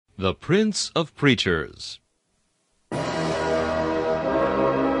The Prince of Preachers.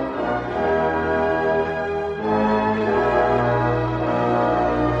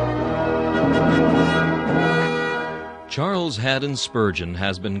 Charles Haddon Spurgeon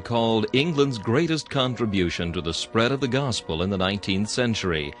has been called England's greatest contribution to the spread of the gospel in the 19th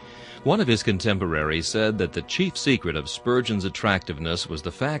century. One of his contemporaries said that the chief secret of Spurgeon's attractiveness was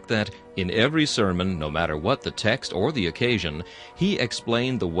the fact that, in every sermon, no matter what the text or the occasion, he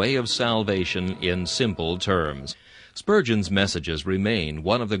explained the way of salvation in simple terms. Spurgeon's messages remain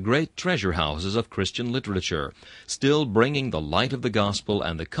one of the great treasure houses of Christian literature, still bringing the light of the gospel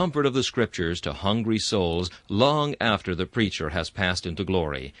and the comfort of the Scriptures to hungry souls long after the preacher has passed into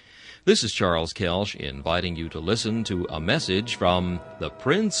glory. This is Charles Kelsch inviting you to listen to a message from the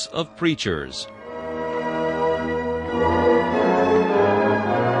Prince of Preachers.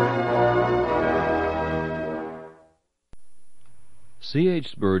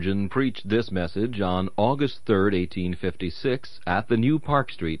 C.H. Spurgeon preached this message on August 3, 1856, at the New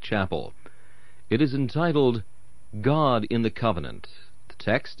Park Street Chapel. It is entitled, God in the Covenant. The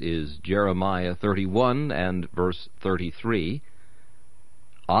text is Jeremiah 31 and verse 33.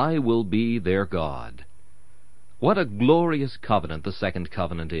 I will be their God. What a glorious covenant the second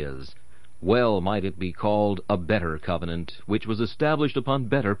covenant is! Well might it be called a better covenant, which was established upon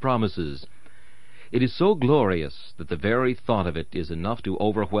better promises. It is so glorious that the very thought of it is enough to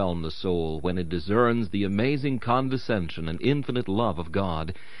overwhelm the soul when it discerns the amazing condescension and infinite love of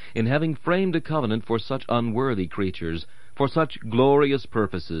God in having framed a covenant for such unworthy creatures, for such glorious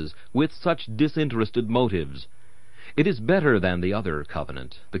purposes, with such disinterested motives. It is better than the other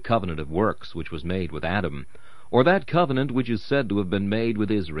covenant, the covenant of works which was made with Adam, or that covenant which is said to have been made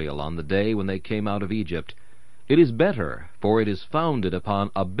with Israel on the day when they came out of Egypt. It is better, for it is founded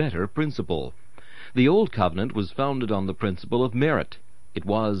upon a better principle. The old covenant was founded on the principle of merit. It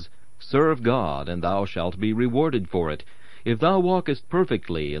was, serve God, and thou shalt be rewarded for it. If thou walkest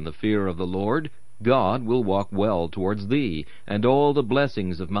perfectly in the fear of the Lord, God will walk well towards thee, and all the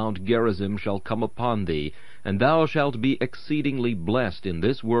blessings of Mount Gerizim shall come upon thee, and thou shalt be exceedingly blessed in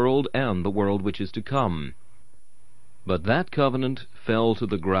this world and the world which is to come. But that covenant fell to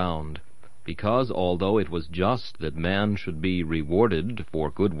the ground, because although it was just that man should be rewarded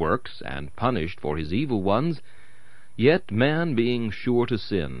for good works and punished for his evil ones, yet man being sure to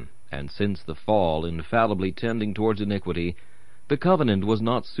sin, and since the fall infallibly tending towards iniquity, the covenant was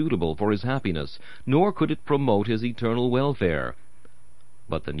not suitable for his happiness, nor could it promote his eternal welfare.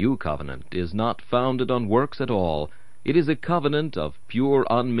 But the new covenant is not founded on works at all. It is a covenant of pure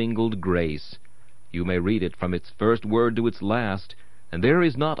unmingled grace. You may read it from its first word to its last, and there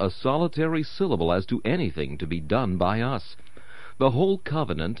is not a solitary syllable as to anything to be done by us. The whole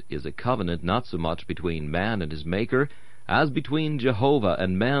covenant is a covenant not so much between man and his Maker, as between Jehovah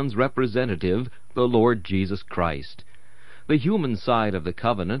and man's representative, the Lord Jesus Christ. The human side of the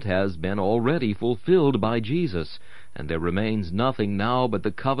covenant has been already fulfilled by Jesus, and there remains nothing now but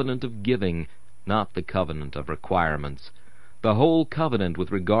the covenant of giving, not the covenant of requirements. The whole covenant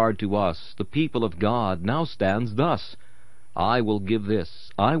with regard to us, the people of God, now stands thus: I will give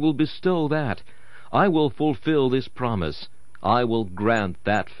this, I will bestow that, I will fulfill this promise, I will grant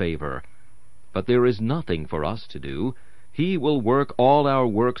that favor. But there is nothing for us to do. He will work all our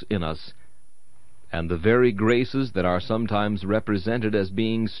works in us, and the very graces that are sometimes represented as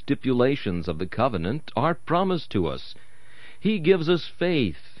being stipulations of the covenant are promised to us. He gives us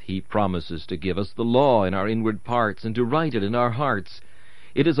faith. He promises to give us the law in our inward parts and to write it in our hearts.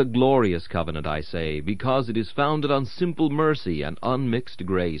 It is a glorious covenant, I say, because it is founded on simple mercy and unmixed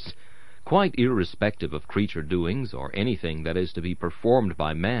grace, quite irrespective of creature doings or anything that is to be performed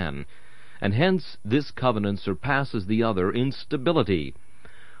by man, and hence this covenant surpasses the other in stability.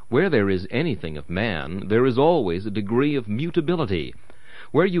 Where there is anything of man, there is always a degree of mutability.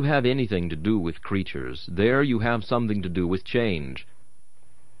 Where you have anything to do with creatures, there you have something to do with change.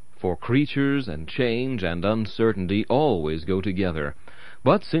 For creatures and change and uncertainty always go together.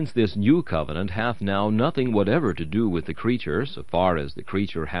 But since this new covenant hath now nothing whatever to do with the creature, so far as the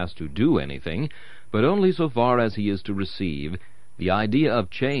creature has to do anything, but only so far as he is to receive, the idea of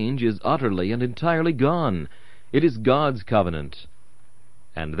change is utterly and entirely gone. It is God's covenant,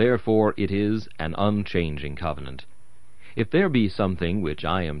 and therefore it is an unchanging covenant. If there be something which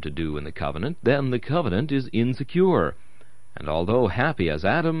I am to do in the covenant, then the covenant is insecure, and although happy as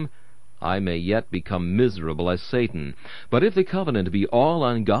Adam, I may yet become miserable as Satan. But if the covenant be all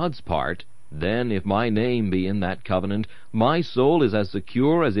on God's part, then if my name be in that covenant, my soul is as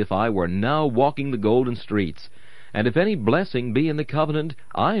secure as if I were now walking the golden streets. And if any blessing be in the covenant,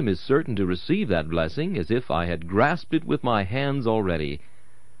 I am as certain to receive that blessing as if I had grasped it with my hands already.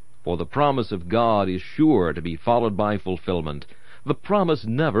 For the promise of God is sure to be followed by fulfillment. The promise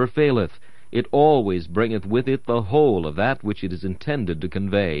never faileth. It always bringeth with it the whole of that which it is intended to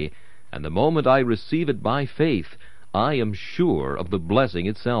convey. And the moment I receive it by faith, I am sure of the blessing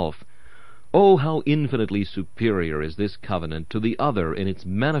itself. Oh, how infinitely superior is this covenant to the other in its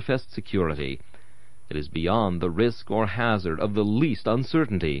manifest security! It is beyond the risk or hazard of the least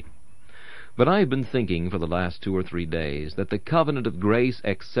uncertainty. But I have been thinking for the last 2 or 3 days that the covenant of grace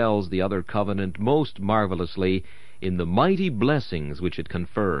excels the other covenant most marvelously in the mighty blessings which it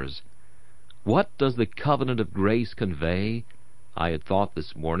confers. What does the covenant of grace convey? I had thought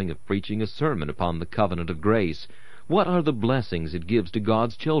this morning of preaching a sermon upon the covenant of grace. What are the blessings it gives to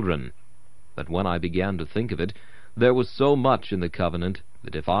God's children? But when I began to think of it, there was so much in the covenant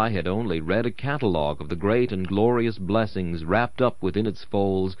that if I had only read a catalogue of the great and glorious blessings wrapped up within its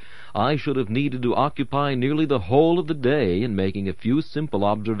folds, I should have needed to occupy nearly the whole of the day in making a few simple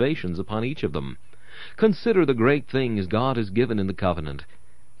observations upon each of them. Consider the great things God has given in the covenant.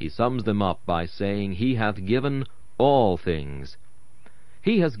 He sums them up by saying, He hath given all things.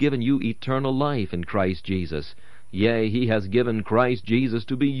 He has given you eternal life in Christ Jesus. Yea, He has given Christ Jesus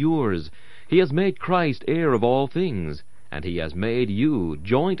to be yours. He has made Christ heir of all things, and He has made you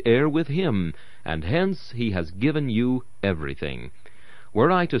joint heir with Him, and hence He has given you everything.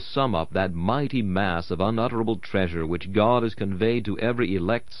 Were I to sum up that mighty mass of unutterable treasure which God has conveyed to every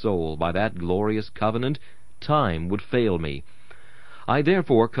elect soul by that glorious covenant, time would fail me. I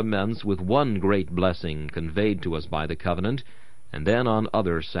therefore commence with one great blessing conveyed to us by the covenant, and then on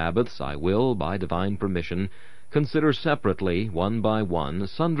other Sabbaths I will, by divine permission, consider separately, one by one,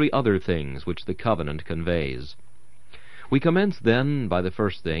 sundry other things which the covenant conveys. We commence then by the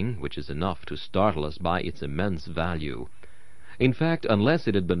first thing, which is enough to startle us by its immense value. In fact, unless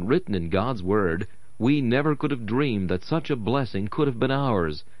it had been written in God's Word, we never could have dreamed that such a blessing could have been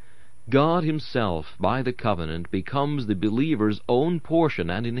ours. God Himself, by the covenant, becomes the believer's own portion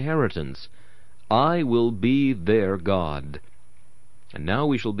and inheritance. I will be their God. And now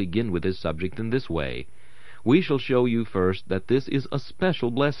we shall begin with this subject in this way. We shall show you first that this is a special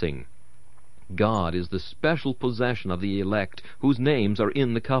blessing. God is the special possession of the elect whose names are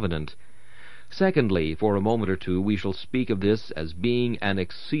in the covenant. Secondly, for a moment or two, we shall speak of this as being an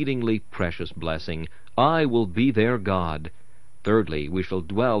exceedingly precious blessing. I will be their God. Thirdly, we shall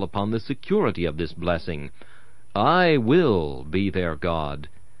dwell upon the security of this blessing. I will be their God.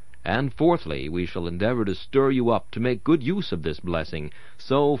 And fourthly, we shall endeavor to stir you up to make good use of this blessing,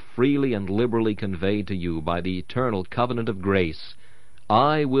 so freely and liberally conveyed to you by the eternal covenant of grace.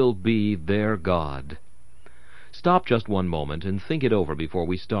 I will be their God. Stop just one moment and think it over before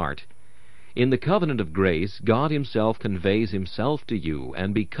we start. In the covenant of grace, God Himself conveys Himself to you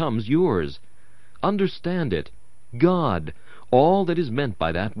and becomes yours. Understand it. God, all that is meant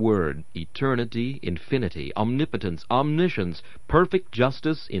by that word, eternity, infinity, omnipotence, omniscience, perfect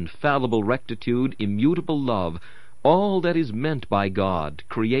justice, infallible rectitude, immutable love, all that is meant by God,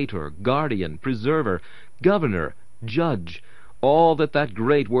 Creator, Guardian, Preserver, Governor, Judge, all that that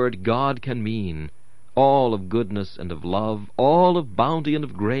great word God can mean, all of goodness and of love, all of bounty and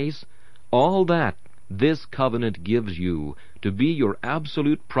of grace, all that this covenant gives you to be your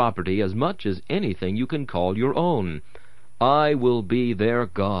absolute property as much as anything you can call your own. I will be their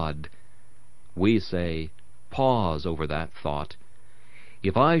God. We say, pause over that thought.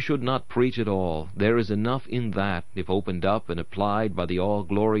 If I should not preach at all, there is enough in that, if opened up and applied by the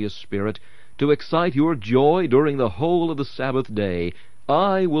all-glorious Spirit, to excite your joy during the whole of the Sabbath day.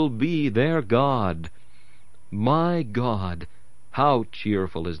 I will be their God. My God, how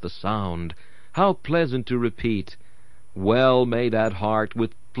cheerful is the sound! How pleasant to repeat! Well may that heart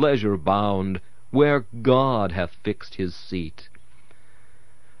with pleasure bound, where God hath fixed His seat.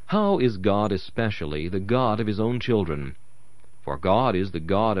 How is God especially the God of His own children? For God is the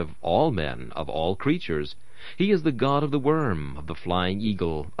God of all men, of all creatures. He is the God of the worm, of the flying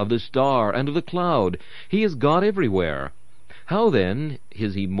eagle, of the star, and of the cloud. He is God everywhere. How then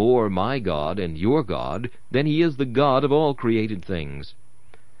is He more my God and your God than He is the God of all created things?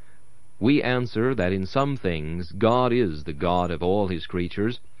 We answer that in some things God is the God of all His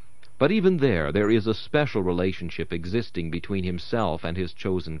creatures, but even there is a special relationship existing between Himself and His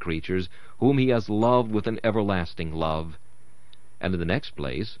chosen creatures, whom He has loved with an everlasting love. And in the next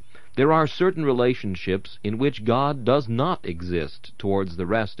place, there are certain relationships in which God does not exist towards the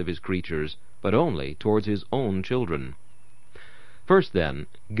rest of His creatures, but only towards His own children. First then,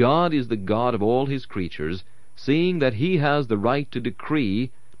 God is the God of all His creatures, seeing that He has the right to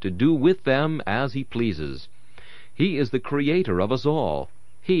decree, to do with them as He pleases. He is the Creator of us all.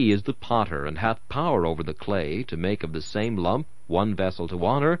 He is the potter, and hath power over the clay, to make of the same lump one vessel to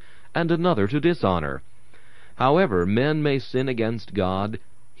honor, and another to dishonor. However men may sin against God,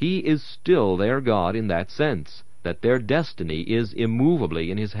 he is still their God in that sense, that their destiny is immovably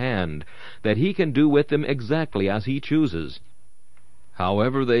in his hand, that he can do with them exactly as he chooses.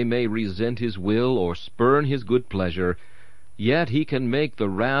 However they may resent his will, or spurn his good pleasure, yet he can make the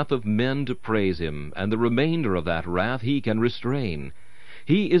wrath of men to praise him, and the remainder of that wrath he can restrain.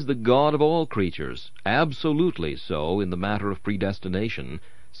 He is the God of all creatures, absolutely so in the matter of predestination,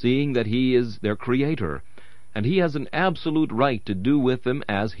 seeing that he is their Creator, and he has an absolute right to do with them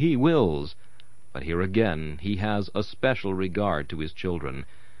as he wills. But here again he has a special regard to his children,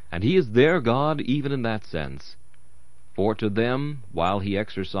 and he is their God even in that sense. For to them, while he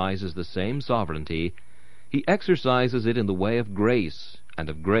exercises the same sovereignty, he exercises it in the way of grace, and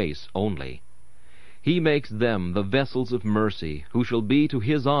of grace only. He makes them the vessels of mercy, who shall be to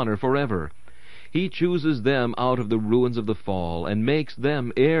his honor forever. He chooses them out of the ruins of the fall, and makes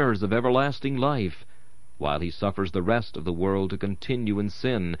them heirs of everlasting life, while he suffers the rest of the world to continue in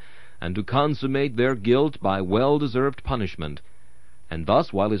sin, and to consummate their guilt by well-deserved punishment. And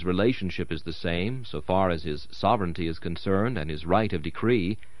thus, while his relationship is the same, so far as his sovereignty is concerned, and his right of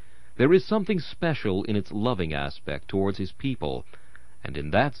decree, there is something special in its loving aspect towards his people, and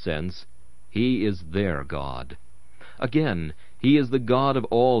in that sense he is their God. Again, he is the God of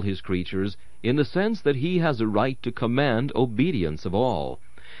all his creatures, in the sense that he has a right to command obedience of all.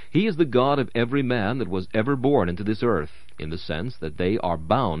 He is the God of every man that was ever born into this earth, in the sense that they are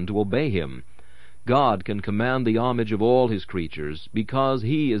bound to obey him. God can command the homage of all his creatures, because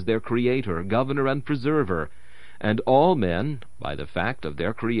he is their Creator, Governor, and Preserver, and all men, by the fact of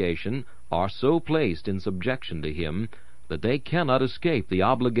their creation, are so placed in subjection to him that they cannot escape the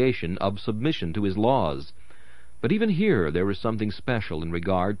obligation of submission to his laws. But even here there is something special in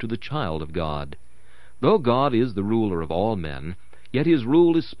regard to the child of God. Though God is the ruler of all men, yet his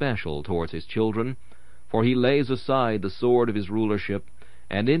rule is special towards his children, for he lays aside the sword of his rulership,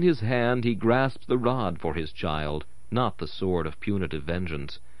 and in his hand he grasps the rod for his child, not the sword of punitive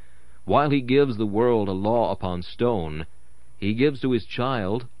vengeance. While he gives the world a law upon stone, he gives to his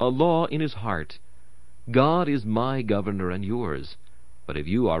child a law in his heart. God is my governor and yours, but if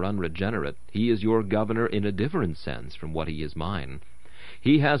you are unregenerate, he is your governor in a different sense from what he is mine.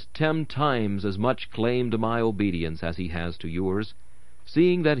 He has 10 times as much claim to my obedience as he has to yours.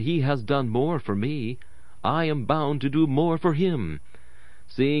 Seeing that he has done more for me, I am bound to do more for him.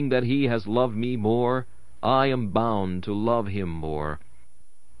 Seeing that he has loved me more, I am bound to love him more.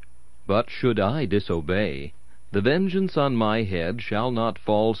 But should I disobey, the vengeance on my head shall not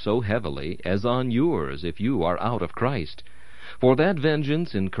fall so heavily as on yours if you are out of Christ. For that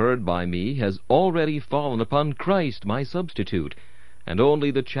vengeance incurred by me has already fallen upon Christ my substitute, and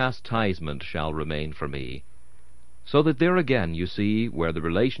only the chastisement shall remain for me. So that there again, you see, where the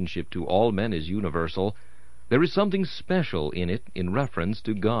relationship to all men is universal, there is something special in it in reference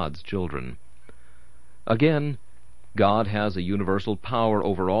to God's children. Again, God has a universal power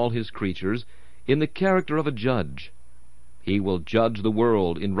over all his creatures in the character of a judge. He will judge the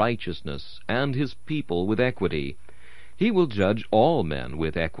world in righteousness, and his people with equity. He will judge all men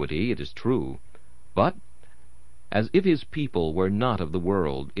with equity, it is true, but as if his people were not of the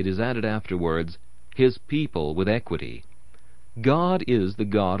world, it is added afterwards, his people with equity. God is the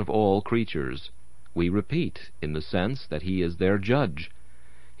God of all creatures. We repeat, in the sense that he is their judge.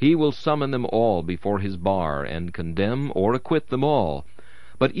 He will summon them all before his bar, and condemn or acquit them all.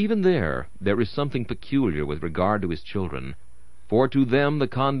 But even there is something peculiar with regard to his children, for to them the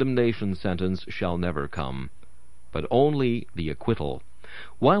condemnation sentence shall never come, but only the acquittal.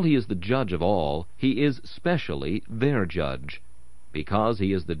 While he is the judge of all, he is specially their judge, because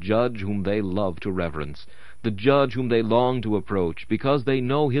he is the judge whom they love to reverence, the judge whom they long to approach, because they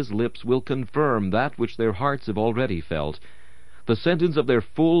know his lips will confirm that which their hearts have already felt, the sentence of their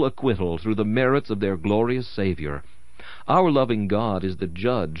full acquittal through the merits of their glorious Savior. Our loving God is the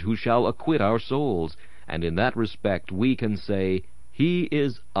judge who shall acquit our souls, and in that respect we can say, he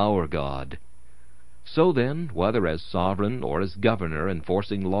is our God. So then, whether as sovereign, or as governor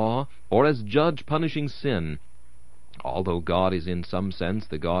enforcing law, or as judge punishing sin, although God is in some sense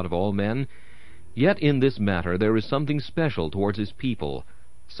the God of all men, yet in this matter there is something special towards his people,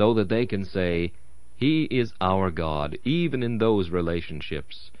 so that they can say, he is our God, even in those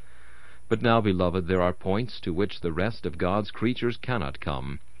relationships. But now, beloved, there are points to which the rest of God's creatures cannot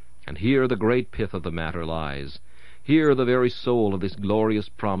come, and here the great pith of the matter lies. Here the very soul of this glorious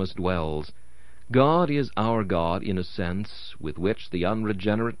promise dwells. God is our God in a sense with which the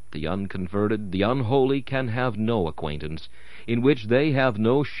unregenerate, the unconverted, the unholy can have no acquaintance, in which they have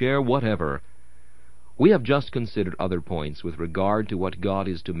no share whatever. We have just considered other points with regard to what God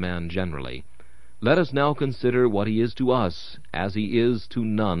is to man generally. Let us now consider what he is to us, as he is to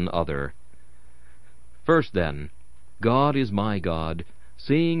none other. First then, God is my God,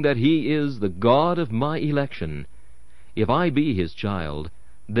 seeing that he is the God of my election. If I be his child,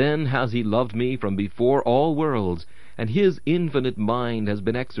 then has he loved me from before all worlds, and his infinite mind has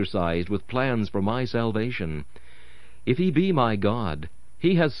been exercised with plans for my salvation. If he be my God,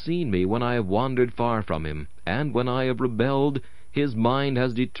 he has seen me when I have wandered far from him, and when I have rebelled, his mind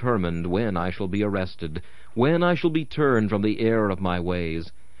has determined when I shall be arrested, when I shall be turned from the error of my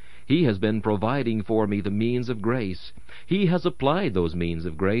ways. He has been providing for me the means of grace. He has applied those means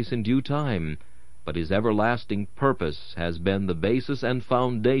of grace in due time, but his everlasting purpose has been the basis and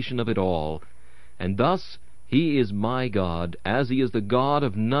foundation of it all. And thus he is my God, as he is the God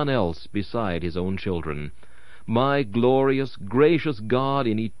of none else beside his own children. My glorious, gracious God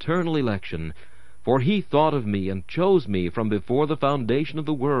in eternal election, for he thought of me and chose me from before the foundation of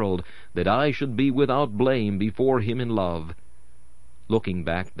the world, that I should be without blame before him in love. Looking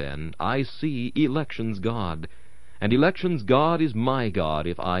back then, I see election's God, and election's God is my God,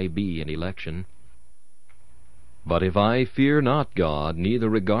 if I be in election. But if I fear not God, neither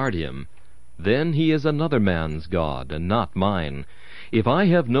regard him, then he is another man's God, and not mine. If I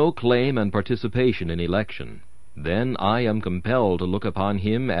have no claim and participation in election, then I am compelled to look upon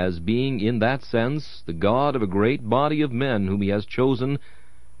him as being in that sense the God of a great body of men whom he has chosen,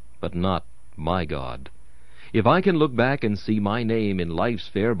 but not my God. If I can look back and see my name in life's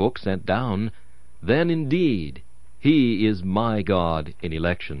fair book sent down, then indeed he is my God in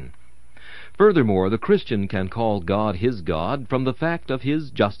election. Furthermore, the Christian can call God his God from the fact of his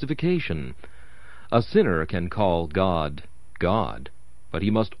justification. A sinner can call God God, but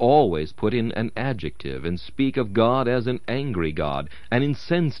he must always put in an adjective and speak of God as an angry God, an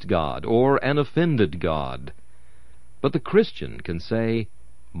incensed God, or an offended God. But the Christian can say,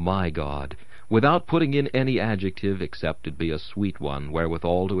 my God, without putting in any adjective, except it be a sweet one,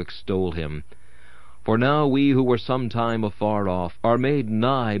 wherewithal to extol him. For now we who were sometime afar off are made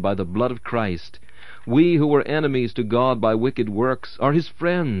nigh by the blood of Christ. We who were enemies to God by wicked works are his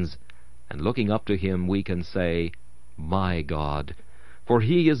friends. And looking up to him we can say, my God, for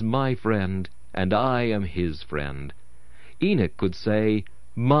he is my friend, and I am his friend. Enoch could say,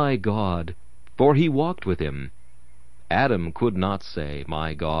 my God, for he walked with him. Adam could not say,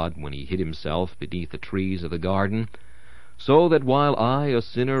 my God, when he hid himself beneath the trees of the garden. So that while I, a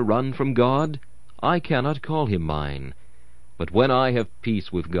sinner, run from God, I cannot call him mine. But when I have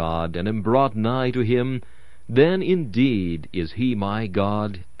peace with God, and am brought nigh to him, then indeed is he my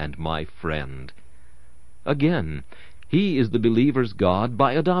God and my friend. Again, he is the believer's God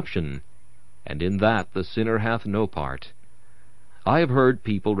by adoption, and in that the sinner hath no part. I have heard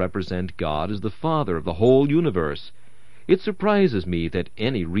people represent God as the Father of the whole universe. It surprises me that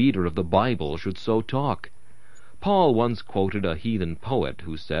any reader of the Bible should so talk. Paul once quoted a heathen poet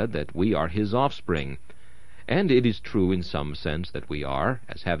who said that we are his offspring, and it is true in some sense that we are,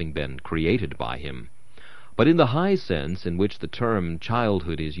 as having been created by him. But in the high sense in which the term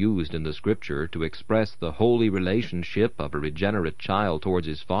childhood is used in the Scripture to express the holy relationship of a regenerate child towards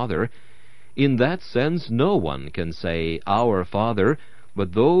his father, in that sense no one can say, our Father,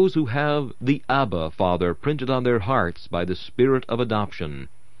 but those who have the Abba Father printed on their hearts by the Spirit of adoption.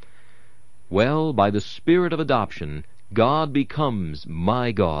 Well, by the Spirit of adoption, God becomes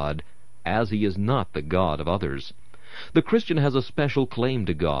my God, as he is not the God of others. The Christian has a special claim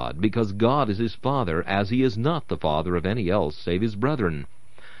to God, because God is his Father, as he is not the Father of any else save his brethren.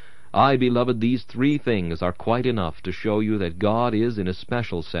 I, beloved, these three things are quite enough to show you that God is, in a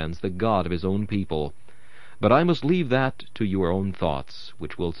special sense, the God of his own people. But I must leave that to your own thoughts,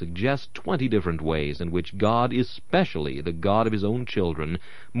 which will suggest 20 different ways in which God is specially the God of his own children,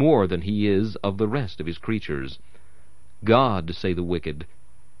 more than he is of the rest of his creatures. God, say the wicked,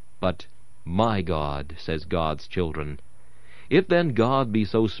 but my God, says God's children. If then God be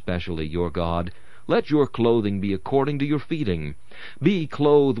so specially your God, let your clothing be according to your feeding. Be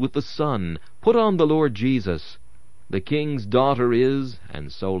clothed with the Son, put on the Lord Jesus. The king's daughter is,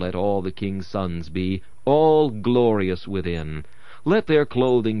 and so let all the king's sons be, all glorious within. Let their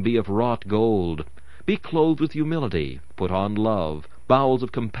clothing be of wrought gold. Be clothed with humility. Put on love, bowels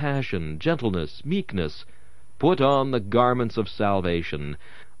of compassion, gentleness, meekness. Put on the garments of salvation.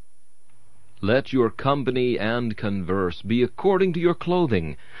 Let your company and converse be according to your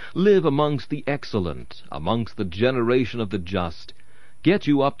clothing. Live amongst the excellent, amongst the generation of the just. Get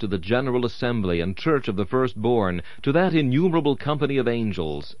you up to the general assembly and church of the firstborn, to that innumerable company of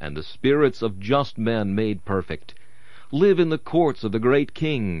angels, and the spirits of just men made perfect. Live in the courts of the great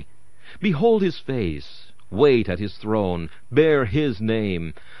King. Behold his face, wait at his throne, bear his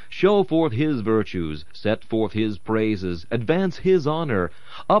name, show forth his virtues, set forth his praises, advance his honor,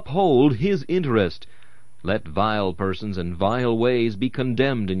 uphold his interest. Let vile persons and vile ways be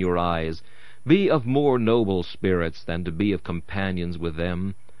condemned in your eyes. Be of more noble spirits than to be of companions with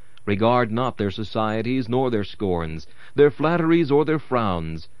them. Regard not their societies, nor their scorns, their flatteries or their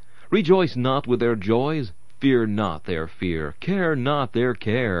frowns. Rejoice not with their joys, fear not their fear, care not their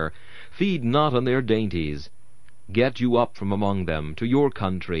care, feed not on their dainties. Get you up from among them to your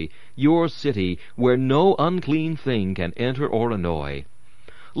country, your city, where no unclean thing can enter or annoy.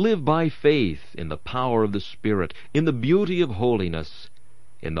 Live by faith in the power of the Spirit, in the beauty of holiness,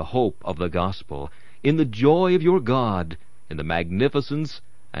 in the hope of the gospel, in the joy of your God, in the magnificence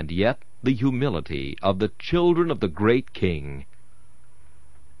and yet the humility of the children of the great King.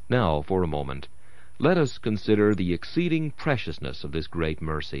 Now, for a moment, let us consider the exceeding preciousness of this great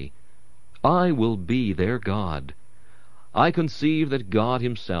mercy. I will be their God. I conceive that God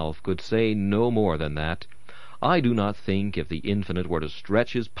himself could say no more than that. I do not think if the Infinite were to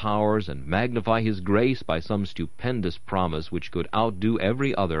stretch his powers and magnify his grace by some stupendous promise which could outdo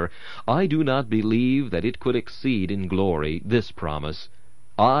every other, I do not believe that it could exceed in glory this promise,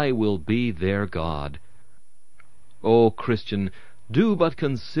 I will be their God. O Christian, do but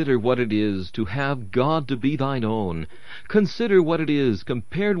consider what it is to have God to be thine own. Consider what it is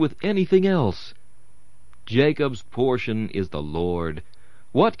compared with anything else. Jacob's portion is the Lord.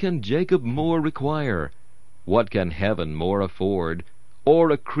 What can Jacob more require? What can heaven more afford, or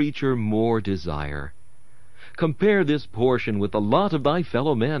a creature more desire? Compare this portion with the lot of thy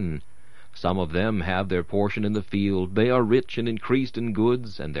fellow men. Some of them have their portion in the field. They are rich and increased in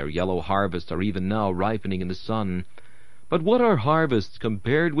goods, and their yellow harvests are even now ripening in the sun. But what are harvests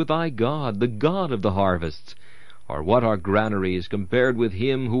compared with thy God, the God of the harvests? Or what are granaries compared with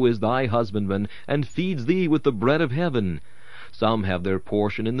him who is thy husbandman, and feeds thee with the bread of heaven? Some have their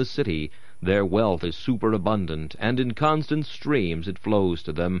portion in the city. Their wealth is superabundant, and in constant streams it flows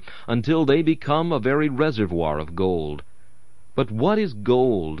to them, until they become a very reservoir of gold. But what is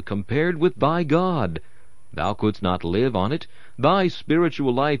gold compared with thy God? Thou couldst not live on it. Thy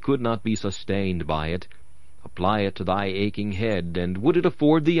spiritual life could not be sustained by it. Apply it to thy aching head, and would it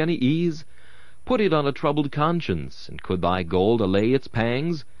afford thee any ease? Put it on a troubled conscience, and could thy gold allay its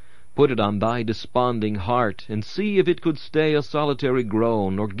pangs? Put it on thy desponding heart, and see if it could stay a solitary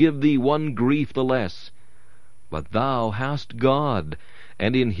groan, or give thee one grief the less. But thou hast God,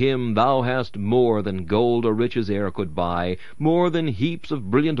 and in him thou hast more than gold or riches e'er could buy, more than heaps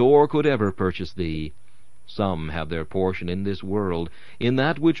of brilliant ore could ever purchase thee. Some have their portion in this world, in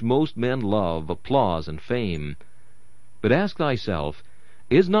that which most men love, applause and fame. But ask thyself,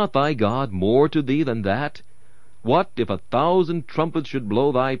 is not thy God more to thee than that? What if 1,000 trumpets should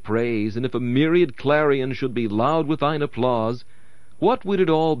blow thy praise, and if a myriad clarions should be loud with thine applause? What would it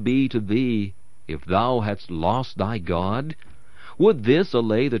all be to thee if thou hadst lost thy God? Would this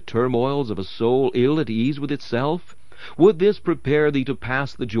allay the turmoils of a soul ill at ease with itself? Would this prepare thee to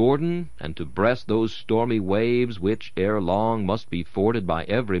pass the Jordan, and to breast those stormy waves which ere long must be forded by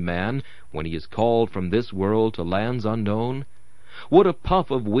every man when he is called from this world to lands unknown? Would a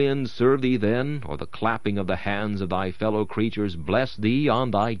puff of wind serve thee then, or the clapping of the hands of thy fellow creatures bless thee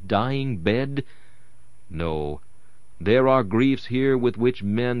on thy dying bed? No, there are griefs here with which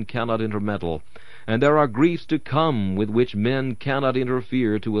men cannot intermeddle, and there are griefs to come with which men cannot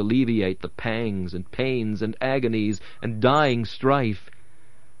interfere to alleviate the pangs and pains and agonies and dying strife.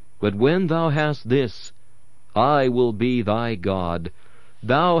 But when thou hast this, I will be thy God,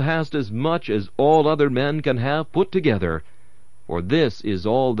 thou hast as much as all other men can have put together, for this is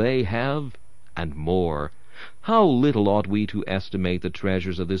all they have, and more. How little ought we to estimate the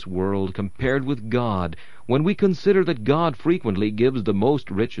treasures of this world compared with God, when we consider that God frequently gives the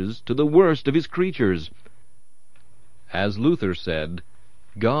most riches to the worst of his creatures. As Luther said,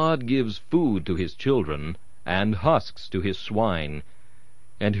 God gives food to his children, and husks to his swine.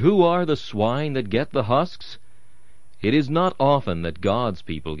 And who are the swine that get the husks? It is not often that God's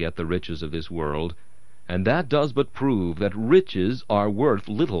people get the riches of this world, and that does but prove that riches are worth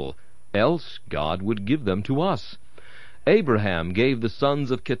little, else God would give them to us. Abraham gave the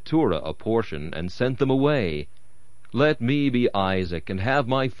sons of Keturah a portion, and sent them away. Let me be Isaac, and have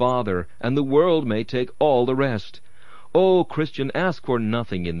my father, and the world may take all the rest. O Christian, ask for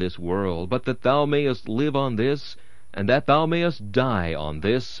nothing in this world, but that thou mayest live on this, and that thou mayest die on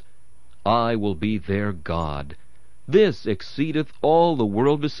this. I will be their God. This exceedeth all the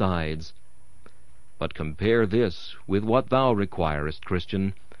world besides. But compare this with what thou requirest,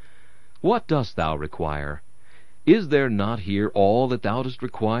 Christian. What dost thou require? Is there not here all that thou dost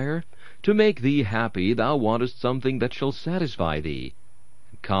require? To make thee happy thou wantest something that shall satisfy thee.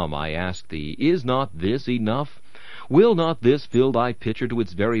 Come, I ask thee, is not this enough? Will not this fill thy pitcher to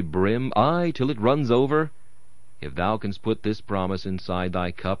its very brim, aye, till it runs over? If thou canst put this promise inside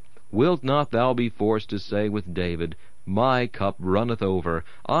thy cup, wilt not thou be forced to say with David, My cup runneth over,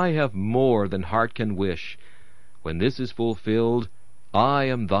 I have more than heart can wish. When this is fulfilled, I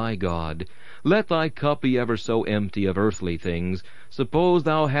am thy God. Let thy cup be ever so empty of earthly things. Suppose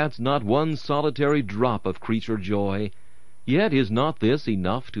thou hadst not one solitary drop of creature joy. Yet is not this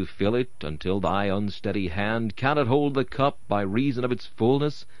enough to fill it until thy unsteady hand cannot hold the cup by reason of its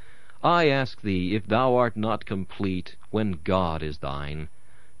fullness? I ask thee, if thou art not complete when God is thine,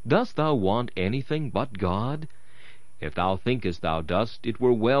 dost thou want anything but God? If thou thinkest thou dost, it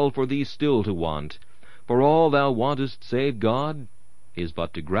were well for thee still to want, for all thou wantest save God is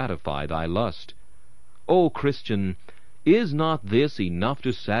but to gratify thy lust. O Christian, is not this enough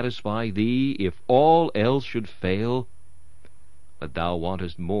to satisfy thee, if all else should fail? But thou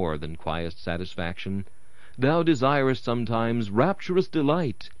wantest more than quiet satisfaction. Thou desirest sometimes rapturous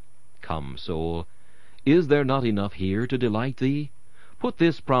delight. Come, soul, is there not enough here to delight thee? Put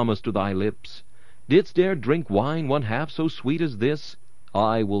this promise to thy lips. Didst e'er drink wine one half so sweet as this?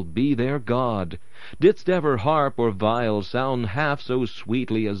 I will be their God. Didst ever harp or viol sound half so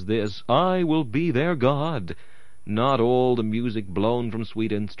sweetly as this? I will be their God. Not all the music blown from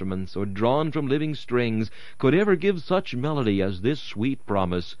sweet instruments, or drawn from living strings, could ever give such melody as this sweet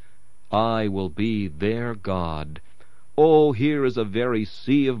promise, I will be their God. Oh, here is a very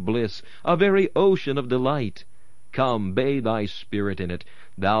sea of bliss, a very ocean of delight. Come, bathe thy spirit in it.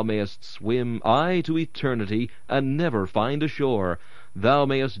 Thou mayest swim, aye, to eternity, and never find a shore. Thou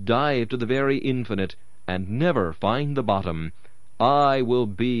mayest dive to the very infinite, and never find the bottom. I will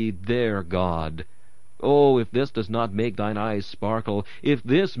be their God. Oh, if this does not make thine eyes sparkle, if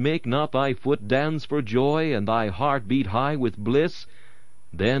this make not thy foot dance for joy, and thy heart beat high with bliss,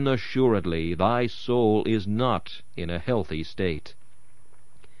 then assuredly thy soul is not in a healthy state.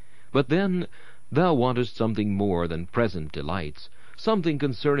 But then thou wantest something more than present delights, something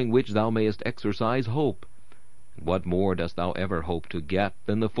concerning which thou mayest exercise hope. And what more dost thou ever hope to get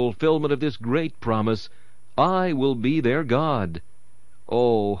than the fulfillment of this great promise, I will be their God?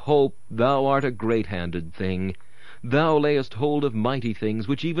 O hope, thou art a great-handed thing. Thou layest hold of mighty things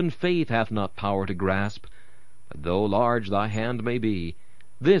which even faith hath not power to grasp. But though large thy hand may be,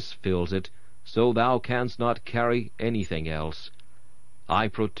 this fills it, so thou canst not carry anything else. I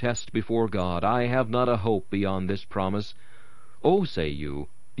protest before God, I have not a hope beyond this promise. Oh, say you,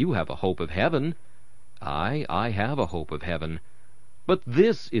 you have a hope of heaven. Aye, I have a hope of heaven. But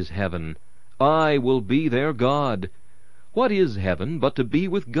this is heaven. I will be their God. What is heaven but to be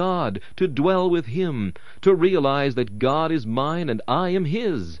with God, to dwell with Him, to realize that God is mine and I am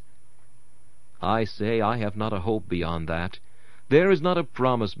His? I say I have not a hope beyond that. There is not a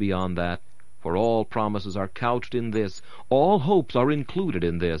promise beyond that, for all promises are couched in this, all hopes are included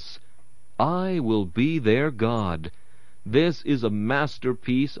in this. I will be their God. This is a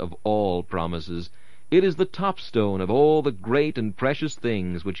masterpiece of all promises. It is the topstone of all the great and precious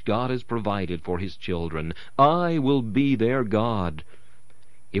things which God has provided for His children. I will be their God.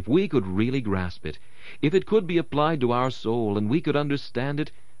 If we could really grasp it, if it could be applied to our soul, and we could understand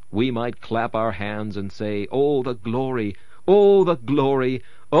it, we might clap our hands and say, Oh, the glory! Oh, the glory!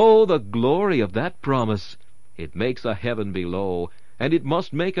 Oh, the glory of that promise! It makes a heaven below, and it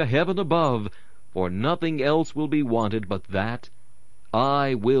must make a heaven above, for nothing else will be wanted but that.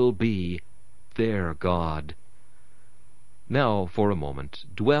 I will be their God. Now, for a moment,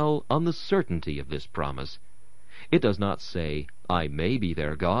 dwell on the certainty of this promise. It does not say, I may be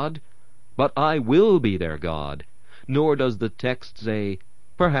their God, but I will be their God. Nor does the text say,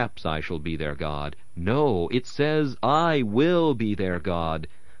 perhaps I shall be their God. No, it says, I will be their God.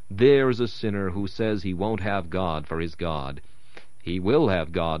 There's a sinner who says he won't have God for his God. He will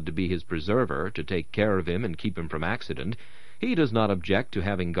have God to be his preserver, to take care of him and keep him from accident. He does not object to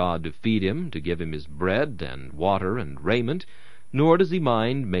having God to feed him, to give him his bread and water and raiment, nor does he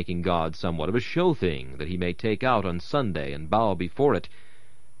mind making God somewhat of a show thing, that he may take out on Sunday and bow before it.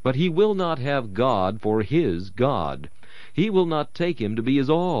 But he will not have God for his God. He will not take him to be his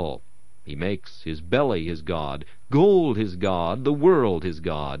all. He makes his belly his God, gold his God, the world his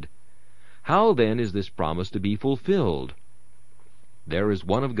God. How then is this promise to be fulfilled? There is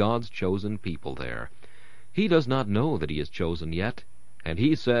one of God's chosen people there. He does not know that he is chosen yet, and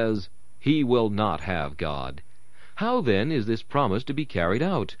he says he will not have God. How then is this promise to be carried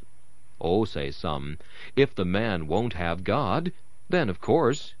out? Oh, say some, if the man won't have God, then of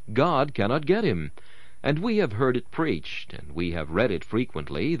course God cannot get him. And we have heard it preached, and we have read it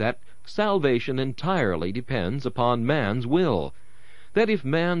frequently, that salvation entirely depends upon man's will. That if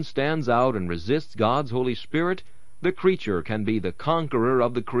man stands out and resists God's Holy Spirit, the creature can be the conqueror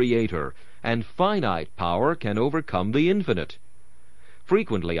of the Creator, and finite power can overcome the infinite.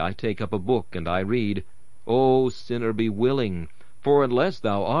 Frequently I take up a book and I read, O sinner, be willing, for unless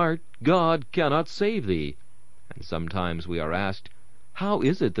thou art, God cannot save thee. And sometimes we are asked, how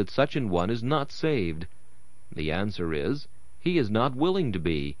is it that such an one is not saved? The answer is, he is not willing to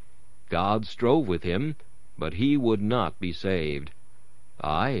be. God strove with him, but he would not be saved.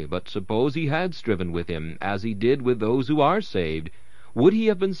 Aye, but suppose he had striven with him, as he did with those who are saved, would he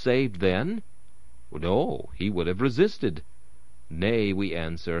have been saved then? No, he would have resisted. Nay, we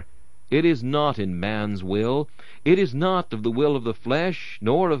answer, it is not in man's will, it is not of the will of the flesh,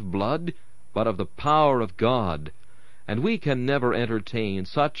 nor of blood, but of the power of God. And we can never entertain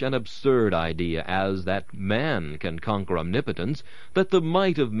such an absurd idea as that man can conquer omnipotence, that the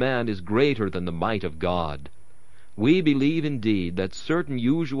might of man is greater than the might of God. We believe indeed that certain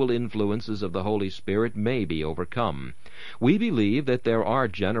usual influences of the Holy Spirit may be overcome. We believe that there are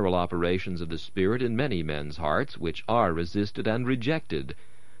general operations of the Spirit in many men's hearts which are resisted and rejected.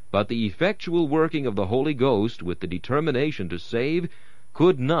 But the effectual working of the Holy Ghost with the determination to save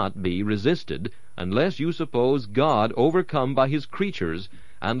could not be resisted, unless you suppose God overcome by his creatures,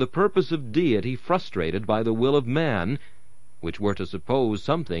 and the purpose of deity frustrated by the will of man, which were to suppose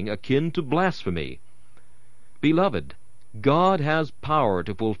something akin to blasphemy. Beloved, God has power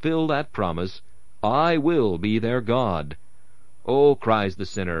to fulfill that promise, I will be their God. Oh, cries the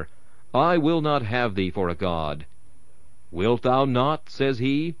sinner, I will not have thee for a God. Wilt thou not, says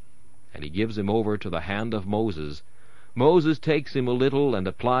he, and he gives him over to the hand of Moses. Moses takes him a little and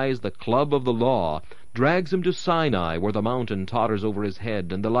applies the club of the law, drags him to Sinai, where the mountain totters over his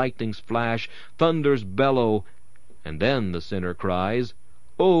head, and the lightnings flash, thunders bellow, and then the sinner cries,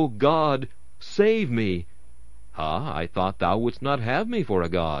 O God, save me! Ah, I thought thou wouldst not have me for a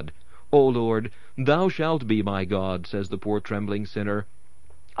God. O Lord, thou shalt be my God, says the poor trembling sinner.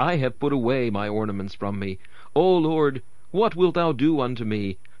 I have put away my ornaments from me. O Lord, what wilt thou do unto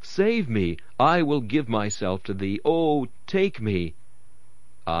me? Save me, I will give myself to thee. O, take me.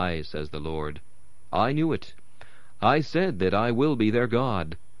 Aye, says the Lord, I knew it. I said that I will be their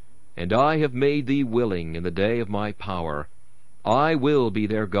God, and I have made thee willing in the day of my power. I will be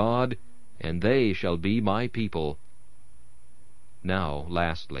their God, and they shall be my people. Now,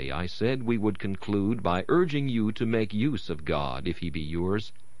 lastly, I said we would conclude by urging you to make use of God, if he be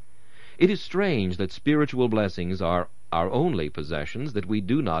yours. It is strange that spiritual blessings are our only possessions that we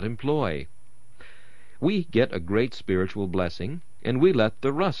do not employ. We get a great spiritual blessing, and we let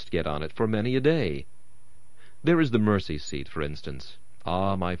the rust get on it for many a day. There is the mercy seat, for instance.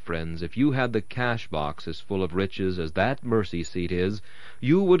 Ah, my friends, if you had the cash box as full of riches as that mercy seat is,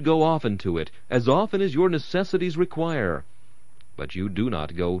 you would go often to it, as often as your necessities require. But you do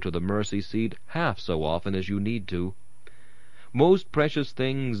not go to the mercy seat half so often as you need to. Most precious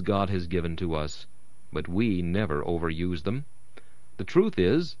things God has given to us, but we never overuse them. The truth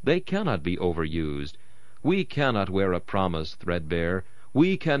is, they cannot be overused. We cannot wear a promise threadbare.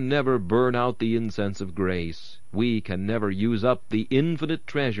 We can never burn out the incense of grace. We can never use up the infinite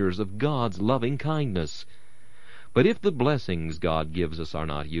treasures of God's loving kindness. But if the blessings God gives us are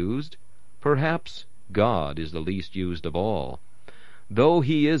not used, perhaps God is the least used of all. Though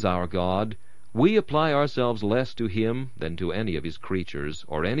he is our God, we apply ourselves less to him than to any of his creatures,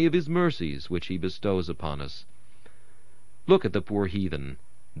 or any of his mercies which he bestows upon us. Look at the poor heathen.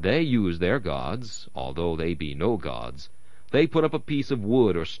 They use their gods, although they be no gods. They put up a piece of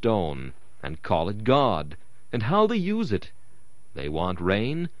wood or stone, and call it God. And how they use it! They want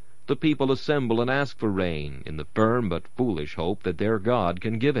rain. The people assemble and ask for rain, in the firm but foolish hope that their God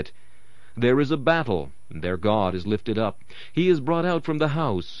can give it. There is a battle, and their God is lifted up. He is brought out from the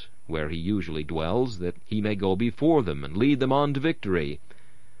house, where he usually dwells, that he may go before them and lead them on to victory.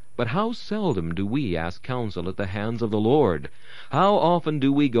 But how seldom do we ask counsel at the hands of the Lord! How often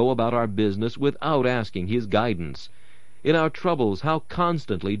do we go about our business without asking his guidance! In our troubles, how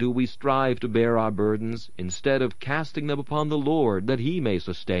constantly do we strive to bear our burdens, instead of casting them upon the Lord, that he may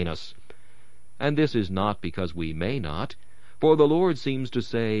sustain us. And this is not because we may not, for the Lord seems to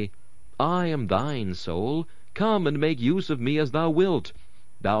say, I am thine, soul. Come and make use of me as thou wilt.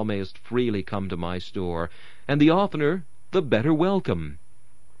 Thou mayest freely come to my store, and the oftener the better welcome.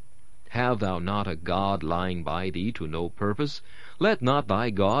 Have thou not a God lying by thee to no purpose? Let not thy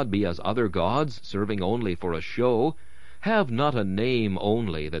God be as other gods, serving only for a show. Have not a name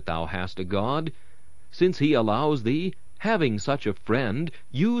only that thou hast a God. Since he allows thee, having such a friend,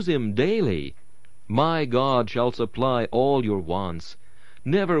 use him daily. My God shall supply all your wants.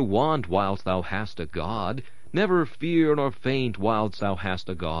 Never want whilst thou hast a God. Never fear nor faint whilst thou hast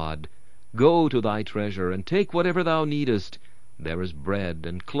a God. Go to thy treasure, and take whatever thou needest. There is bread,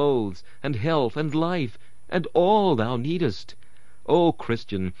 and clothes, and health, and life, and all thou needest. O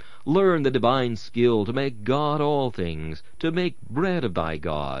Christian, learn the divine skill to make God all things, to make bread of thy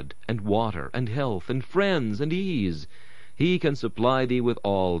God, and water, and health, and friends, and ease. He can supply thee with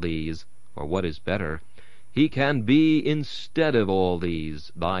all these, or what is better, he can be, instead of all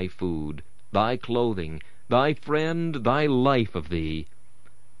these, thy food, thy clothing, thy friend, thy life of thee.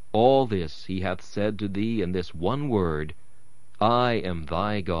 All this he hath said to thee in this one word, I am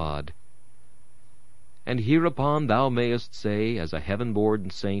thy God. And hereupon thou mayest say, as a heaven-born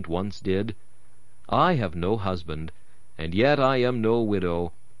saint once did, I have no husband, and yet I am no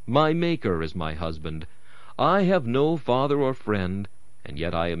widow. My Maker is my husband. I have no father or friend, and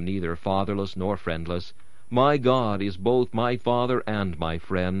yet I am neither fatherless nor friendless. My God is both my Father and my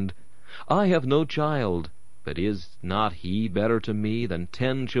friend. I have no child, but is not he better to me than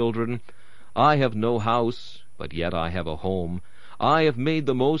 10 children? I have no house, but yet I have a home. I have made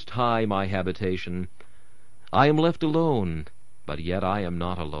the Most High my habitation. I am left alone, but yet I am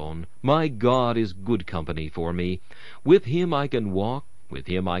not alone. My God is good company for me. With him I can walk, with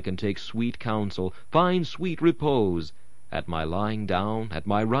him I can take sweet counsel, find sweet repose, at my lying down, at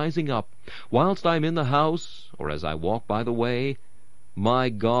my rising up, whilst I am in the house, or as I walk by the way. My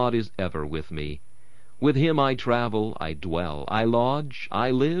God is ever with me. With him I travel, I dwell, I lodge, I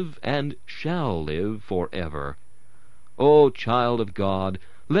live, and shall live forever. O child of God,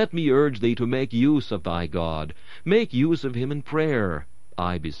 let me urge thee to make use of thy God. Make use of him in prayer.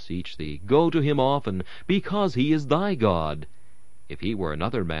 I beseech thee, go to him often, because he is thy God. If he were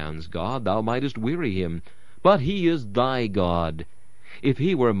another man's God, thou mightest weary him, but he is thy God. If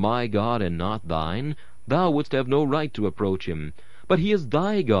he were my God and not thine, thou wouldst have no right to approach him. But he is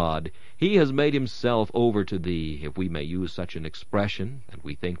thy God. He has made himself over to thee, if we may use such an expression, and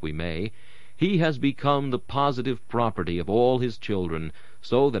we think we may. He has become the positive property of all his children,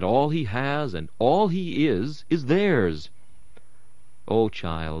 so that all he has and all he is theirs. O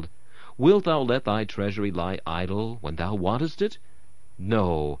child, wilt thou let thy treasury lie idle when thou wantest it?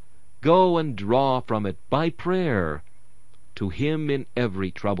 No, go and draw from it by prayer. To him in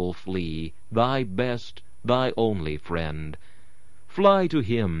every trouble flee, thy best, thy only friend. Fly to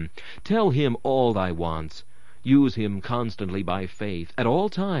him, tell him all thy wants. Use him constantly by faith, at all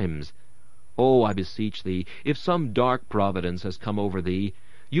times. Oh, I beseech thee, if some dark providence has come over thee,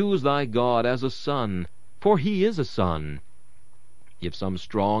 use thy God as a son, for he is a son. If some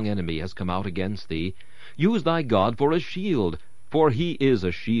strong enemy has come out against thee, use thy God for a shield, for he is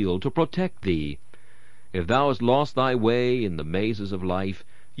a shield to protect thee. If thou hast lost thy way in the mazes of life,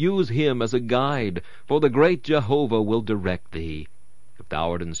 use him as a guide, for the great Jehovah will direct thee. If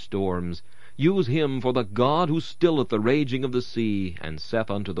thou art in storms, use him for the God who stilleth the raging of the sea, and saith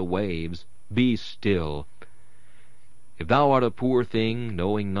unto the waves, Be still. If thou art a poor thing,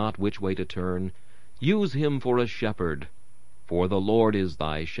 knowing not which way to turn, use him for a shepherd. For the Lord is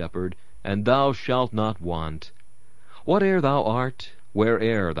thy shepherd, and thou shalt not want. Whate'er thou art,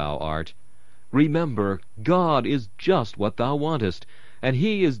 where'er thou art, remember, God is just what thou wantest, and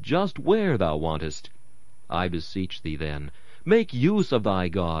he is just where thou wantest. I beseech thee then, make use of thy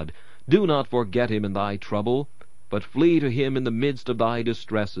God. Do not forget him in thy trouble, but flee to him in the midst of thy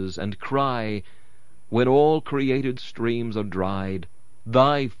distresses, and cry, When all created streams are dried,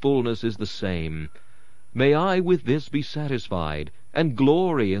 thy fullness is the same. May I with this be satisfied, and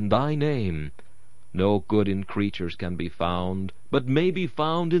glory in thy name. No good in creatures can be found, but may be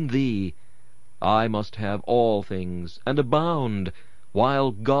found in thee. I must have all things, and abound,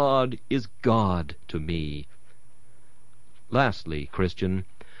 while God is God to me. Lastly, Christian,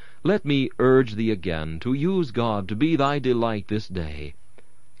 let me urge thee again to use God to be thy delight this day.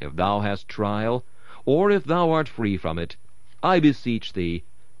 If thou hast trial, or if thou art free from it, I beseech thee,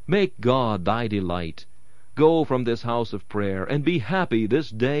 make God thy delight. Go from this house of prayer, and be happy this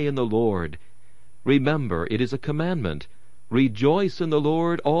day in the Lord. Remember, it is a commandment. Rejoice in the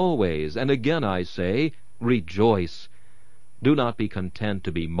Lord always, and again I say, rejoice. Do not be content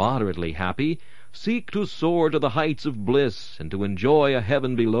to be moderately happy. Seek to soar to the heights of bliss, and to enjoy a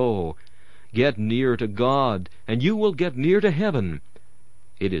heaven below. Get near to God, and you will get near to heaven.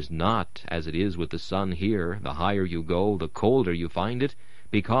 It is not as it is with the sun here. The higher you go, the colder you find it,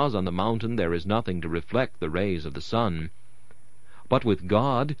 because on the mountain there is nothing to reflect the rays of the sun. But with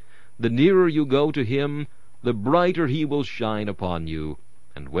God, the nearer you go to Him, the brighter He will shine upon you,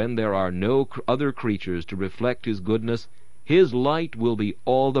 and when there are no other creatures to reflect His goodness, His light will be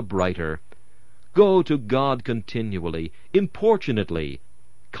all the brighter. Go to God continually, importunately,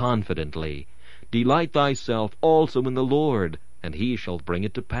 confidently. Delight thyself also in the Lord, and He shall bring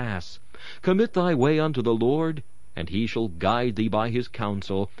it to pass. Commit thy way unto the Lord, and He shall guide thee by His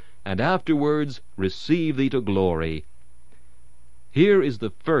counsel, and afterwards receive thee to glory. Here is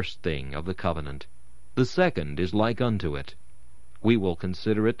the first thing of the covenant. The second is like unto it. We will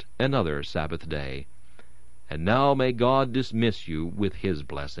consider it another Sabbath day. And now may God dismiss you with His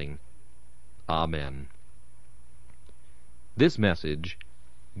blessing. Amen. This message,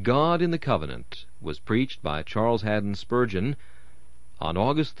 God in the Covenant, was preached by Charles Haddon Spurgeon on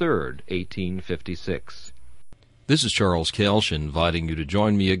August 3rd, 1856. This is Charles Kelsch inviting you to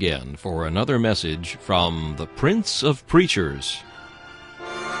join me again for another message from the Prince of Preachers.